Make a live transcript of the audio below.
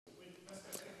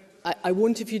I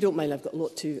won't, if you don't mind. I've got a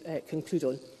lot to conclude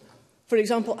on. For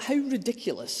example, how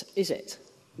ridiculous is it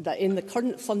that in the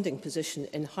current funding position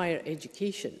in higher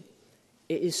education,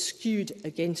 it is skewed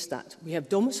against that? We have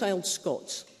domiciled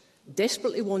Scots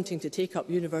desperately wanting to take up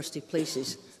university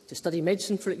places to study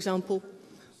medicine, for example,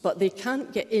 but they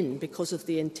can't get in because of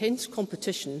the intense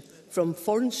competition from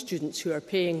foreign students who are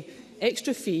paying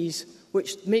extra fees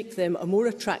which make them a more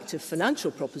attractive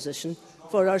financial proposition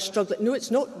for our struggling... No,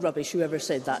 it's not rubbish, whoever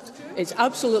said that. It's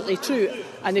absolutely true.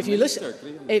 And if you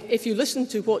listen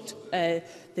to what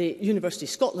the University of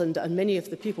Scotland and many of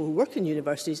the people who work in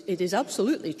universities, it is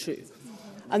absolutely true.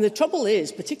 And the trouble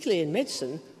is, particularly in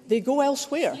medicine, they go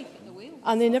elsewhere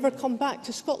and they never come back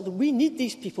to Scotland. We need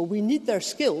these people. We need their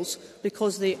skills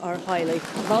because they are highly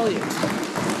valued.